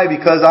Best Buy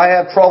because I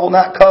have trouble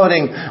not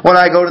coveting when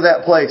I go to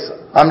that place.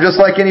 I'm just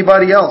like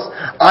anybody else.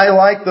 I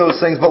like those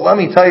things, but let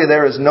me tell you,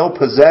 there is no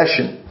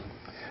possession.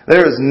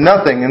 There is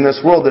nothing in this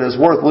world that is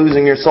worth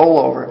losing your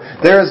soul over.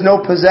 There is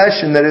no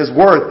possession that is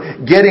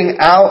worth getting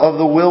out of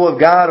the will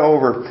of God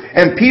over.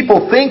 And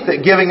people think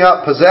that giving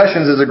up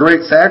possessions is a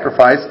great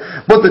sacrifice,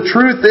 but the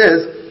truth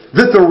is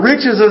that the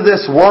riches of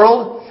this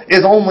world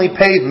is only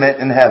pavement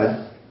in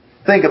heaven.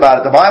 Think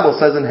about it. The Bible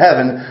says in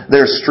heaven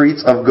there's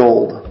streets of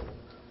gold.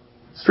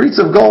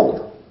 Streets of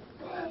gold.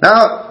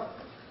 Now,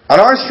 on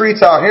our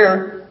streets out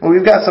here,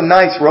 we've got some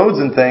nice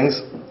roads and things,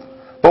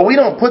 but we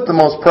don't put the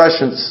most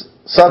precious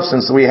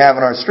substance that we have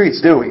in our streets,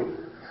 do we?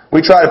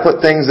 We try to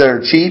put things that are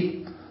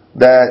cheap,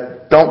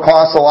 that don't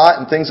cost a lot,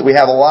 and things that we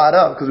have a lot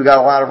of because we got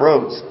a lot of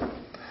roads.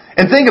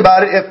 And think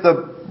about it, if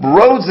the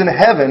roads in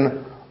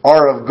heaven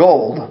are of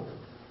gold,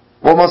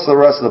 what must the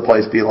rest of the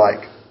place be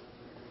like?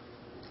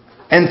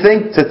 And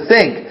think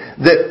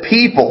that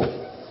people,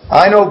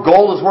 I know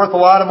gold is worth a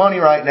lot of money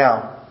right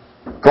now.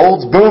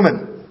 Gold's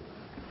booming.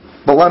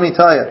 But let me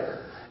tell you,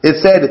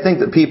 it's sad to think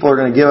that people are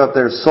going to give up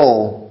their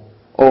soul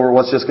over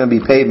what's just going to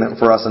be pavement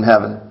for us in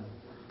heaven.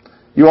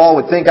 You all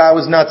would think I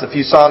was nuts if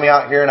you saw me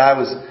out here and I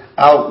was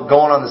out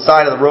going on the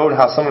side of the road,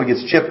 how someone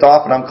gets chipped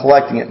off and I'm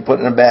collecting it and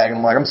putting it in a bag. And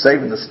I'm like, I'm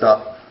saving this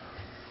stuff.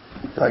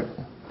 Like,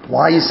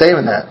 Why are you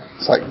saving that?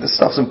 It's like, this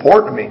stuff's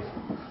important to me.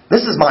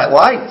 This is my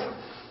life.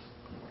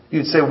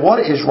 You'd say,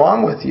 what is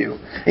wrong with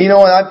you? And you know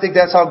what? I think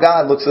that's how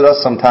God looks at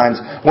us sometimes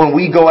when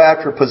we go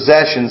after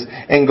possessions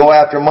and go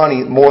after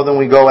money more than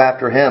we go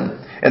after Him.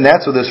 And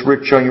that's what this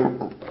rich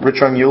young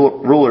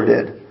ruler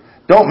did.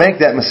 Don't make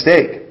that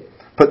mistake.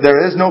 But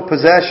there is no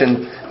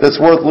possession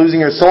that's worth losing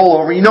your soul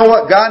over. You know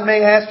what? God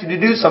may ask you to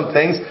do some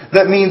things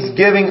that means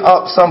giving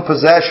up some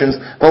possessions.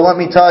 But let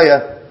me tell you,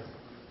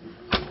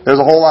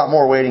 there's a whole lot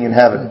more waiting in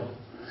heaven.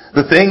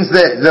 The things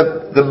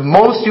that the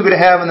most you could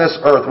have in this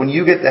earth, when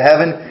you get to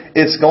heaven,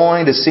 it's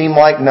going to seem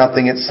like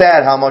nothing. It's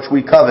sad how much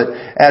we covet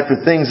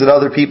after things that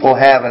other people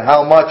have, and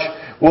how much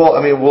we'll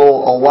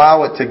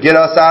allow it to get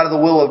us out of the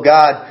will of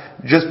God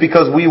just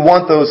because we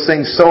want those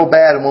things so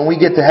bad. And when we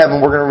get to heaven,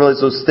 we're going to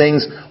realize those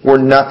things were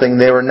nothing.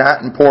 They were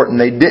not important.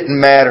 They didn't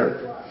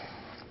matter.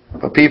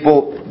 But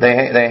people, they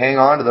hang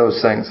on to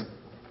those things.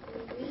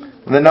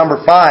 And then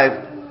number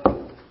 5,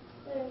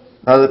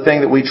 another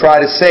thing that we try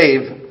to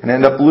save and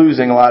end up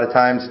losing a lot of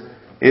times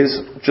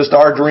is just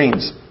our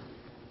dreams.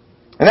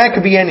 And that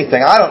could be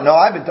anything. I don't know.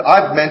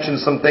 I've mentioned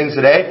some things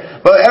today,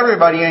 but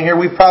everybody in here,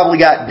 we've probably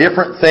got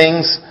different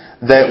things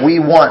that we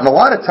want. And a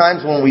lot of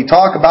times when we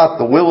talk about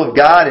the will of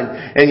God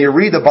and you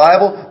read the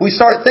Bible, we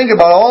start thinking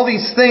about all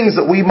these things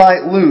that we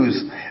might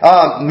lose.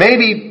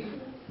 Maybe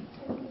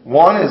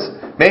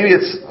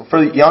it's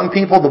for the young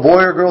people, the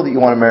boy or girl that you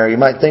want to marry. You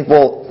might think,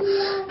 well,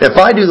 if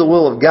I do the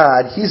will of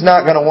God, He's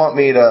not going to want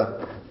me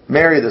to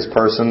marry this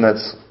person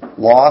that's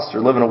lost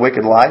or living a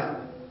wicked life.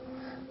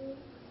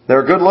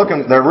 They're good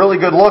looking. They're really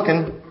good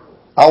looking.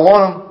 I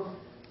want them.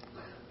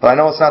 But I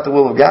know it's not the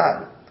will of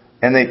God.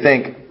 And they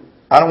think,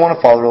 I don't want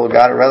to follow the will of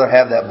God. I'd rather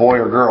have that boy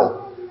or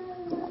girl.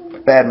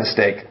 Bad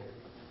mistake.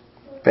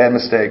 Bad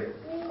mistake.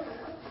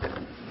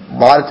 A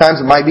lot of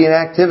times it might be an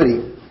activity.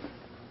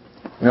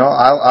 You know,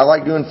 I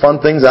like doing fun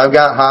things. I've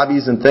got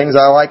hobbies and things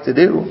I like to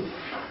do.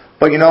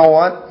 But you know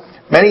what?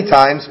 Many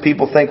times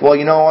people think, well,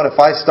 you know what? If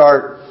I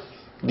start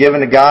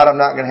giving to God, I'm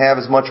not going to have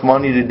as much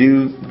money to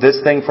do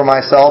this thing for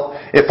myself.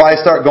 If I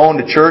start going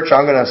to church,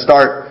 I'm going to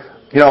start,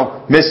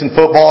 missing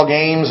football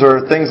games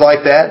or things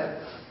like that.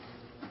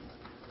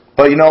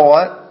 But you know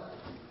what?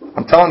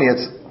 I'm telling you,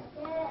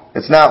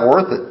 it's not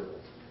worth it.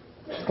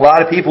 A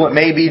lot of people, it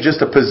may be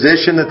just a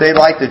position that they'd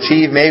like to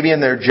achieve, maybe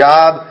in their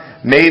job,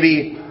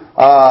 maybe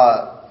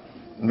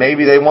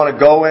they want to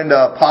go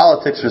into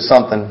politics or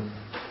something.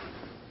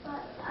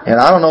 And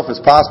I don't know if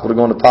it's possible to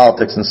go into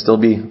politics and still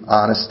be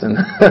honest,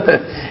 and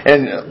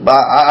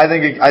I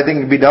think it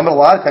can be done. But a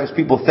lot of times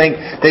people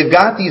think they've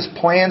got these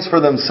plans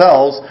for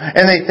themselves,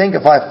 and they think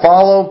if I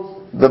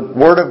follow the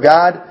Word of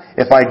God,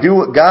 if I do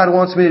what God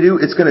wants me to do,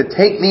 it's going to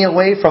take me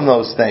away from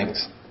those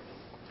things.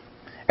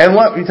 And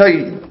let me tell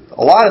you,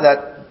 a lot of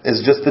that is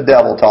just the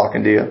devil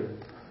talking to you.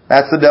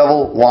 That's the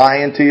devil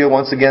lying to you.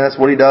 Once again, that's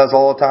what he does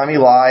all the time. He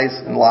lies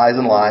and lies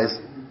and lies.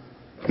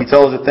 He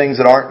tells you things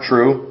that aren't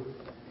true.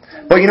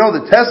 But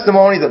the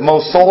testimony that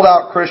most sold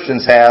out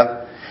Christians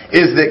have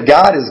is that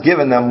God has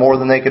given them more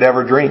than they could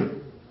ever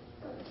dream.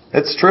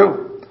 It's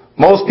true.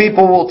 Most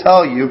people will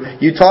tell you,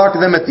 you talk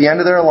to them at the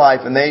end of their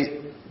life and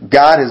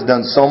God has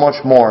done so much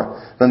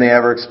more than they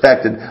ever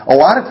expected. A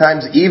lot of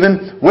times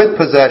even with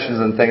possessions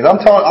and things. I'm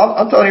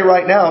telling you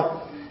right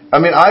now,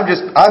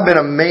 I've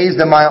been amazed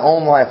in my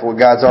own life what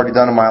God's already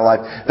done in my life.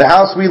 The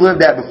house we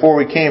lived at before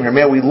we came here,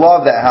 man, we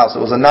loved that house.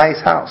 It was a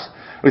nice house.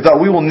 We thought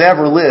we will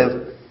never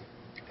live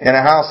in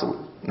a house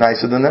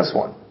nicer than this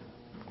one.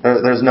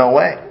 There's no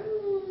way.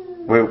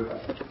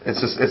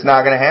 It's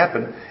not going to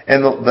happen.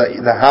 And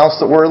the house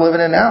that we're living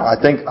in now, I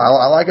think I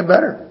like it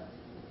better.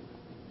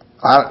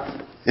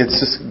 It's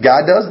just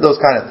God does those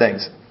kind of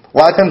things. A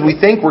lot of times we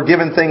think we're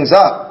giving things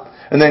up,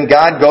 and then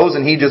God goes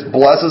and He just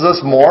blesses us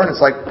more, and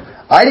it's like,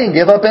 I didn't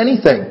give up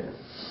anything.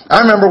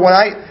 I remember when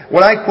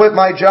I quit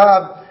my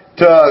job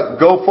to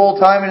go full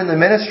time in the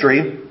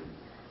ministry,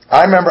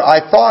 I remember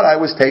I thought I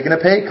was taking a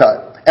pay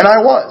cut, and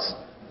I was.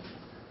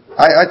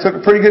 I took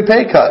a pretty good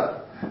pay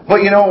cut.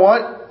 But you know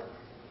what?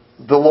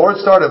 The Lord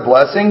started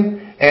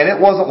blessing, and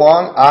it wasn't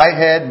long. I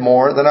had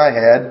more than I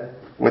had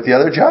with the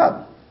other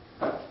job.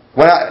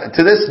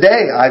 To this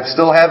day, I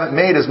still haven't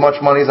made as much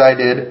money as I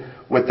did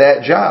with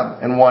that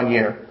job in 1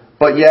 year.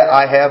 But yet,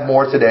 I have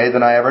more today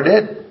than I ever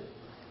did.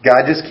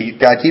 God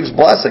keeps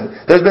blessing.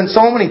 There's been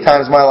so many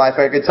times in my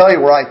life I could tell you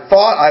where I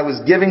thought I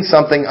was giving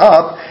something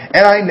up,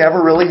 and I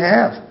never really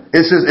have.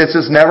 It's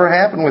just never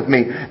happened with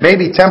me.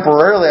 Maybe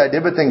temporarily I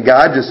did, but then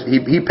God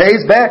He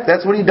pays back.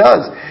 That's what He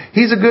does.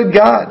 He's a good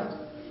God.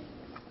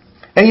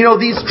 And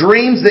these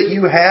dreams that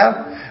you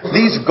have,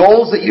 these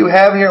goals that you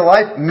have in your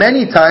life,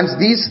 many times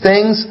these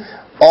things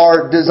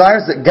are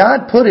desires that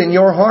God put in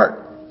your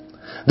heart.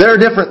 There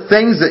are different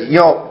things that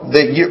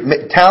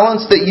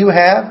talents that you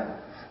have.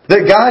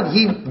 That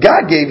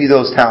God gave you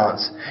those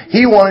talents.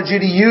 He wanted you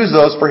to use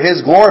those for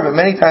His glory, but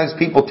many times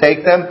people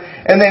take them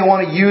and they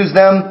want to use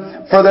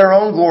them for their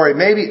own glory.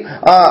 Maybe,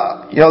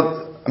 God,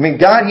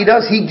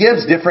 He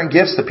gives different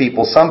gifts to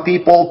people. Some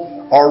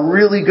people are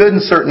really good in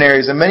certain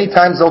areas, and many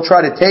times they'll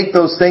try to take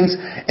those things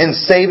and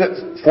save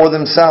it for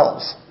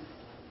themselves.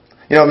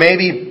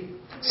 Maybe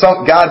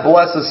God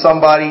blesses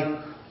somebody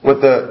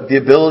with the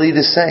ability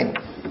to sing.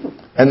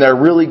 And they're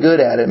really good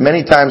at it.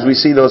 Many times we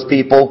see those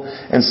people,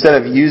 instead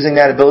of using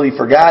that ability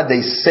for God,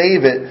 they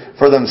save it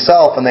for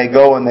themselves and they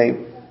go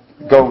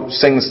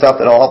sing the stuff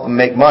that'll help them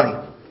make money.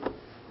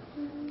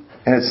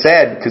 And it's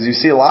sad because you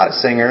see a lot of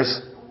singers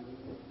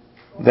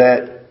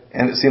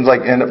and it seems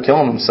like end up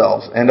killing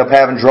themselves, end up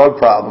having drug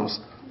problems.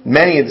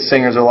 Many of the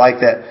singers are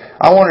like that.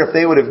 I wonder if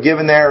they would have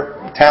given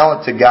their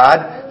talent to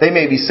God, they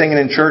may be singing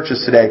in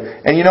churches today.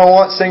 And you know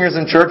what? Singers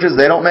in churches,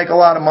 they don't make a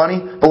lot of money,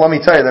 but let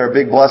me tell you, they're a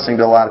big blessing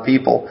to a lot of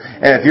people.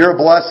 And if you're a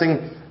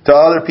blessing to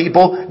other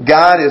people,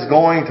 God is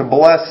going to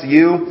bless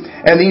you.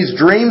 And these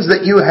dreams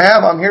that you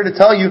have, I'm here to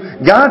tell you,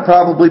 God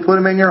probably put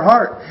them in your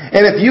heart.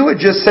 And if you would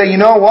just say,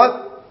 you know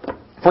what?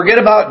 Forget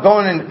about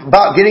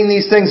getting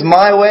these things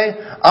my way.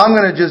 I'm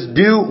going to just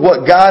do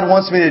what God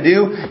wants me to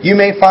do. You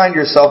may find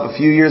yourself a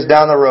few years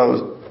down the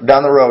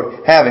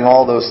road having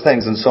all those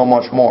things and so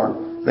much more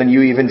than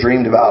you even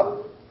dreamed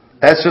about.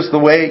 That's just the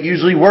way it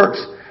usually works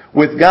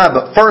with God.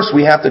 But first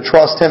we have to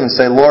trust Him and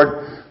say,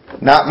 Lord,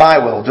 not my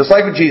will. Just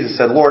like what Jesus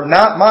said, Lord,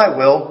 not my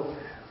will,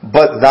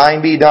 but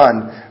thine be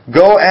done.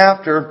 Go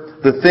after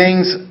the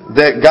things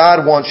that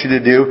God wants you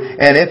to do.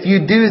 And if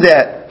you do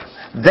that,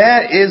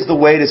 that is the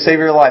way to save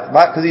your life.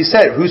 Because He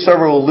said,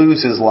 whosoever will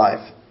lose his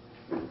life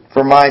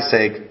for my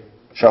sake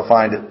shall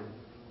find it,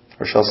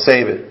 or shall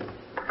save it.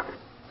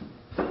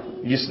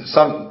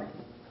 Some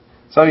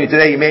of you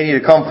today, you may need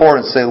to come forward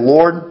and say,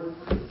 Lord,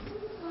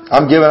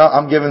 I'm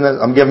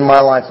giving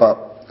my life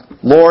up.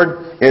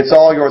 Lord, it's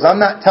all yours. I'm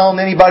not telling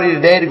anybody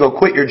today to go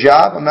quit your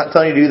job. I'm not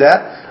telling you to do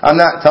that. I'm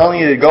not telling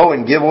you to go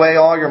and give away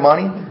all your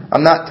money.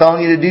 I'm not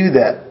telling you to do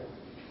that.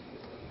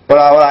 But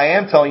what I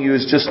am telling you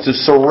is just to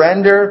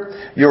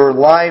surrender your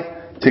life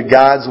to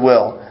God's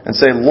will. And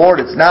say, Lord,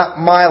 it's not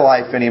my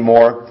life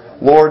anymore.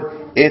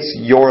 Lord, it's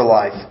your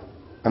life.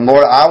 And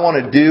Lord, I want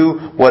to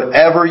do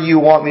whatever you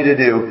want me to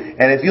do.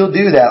 And if you'll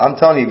do that, I'm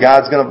telling you,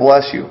 God's going to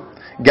bless you.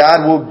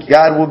 God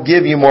will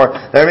give you more.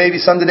 There may be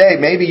some today.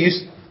 Maybe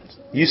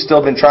you've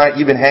still been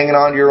you've been hanging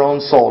on to your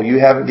own soul. You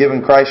haven't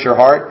given Christ your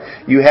heart.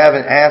 You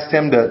haven't asked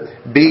Him to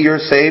be your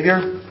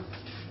Savior.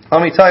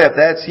 Let me tell you, if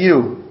that's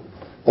you,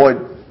 boy,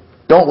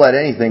 don't let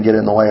anything get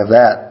in the way of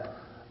that.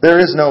 There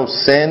is no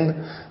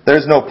sin.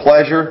 There's no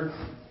pleasure.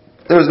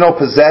 There's no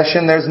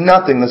possession. There's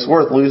nothing that's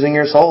worth losing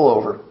your soul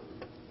over.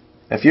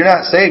 If you're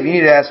not saved, you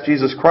need to ask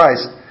Jesus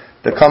Christ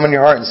to come in your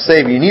heart and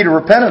save you. You need to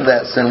repent of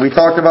that sin. We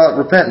talked about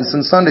repentance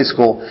in Sunday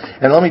school.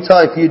 And let me tell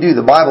you, if you do,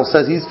 the Bible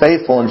says He's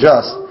faithful and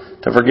just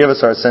to forgive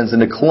us our sins and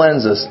to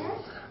cleanse us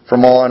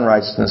from all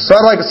unrighteousness. So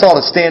I'd like us all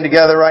to stand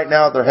together right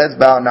now with their heads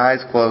bowed and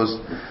eyes closed.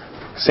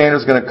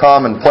 Cassandra's going to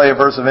come and play a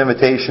verse of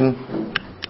invitation.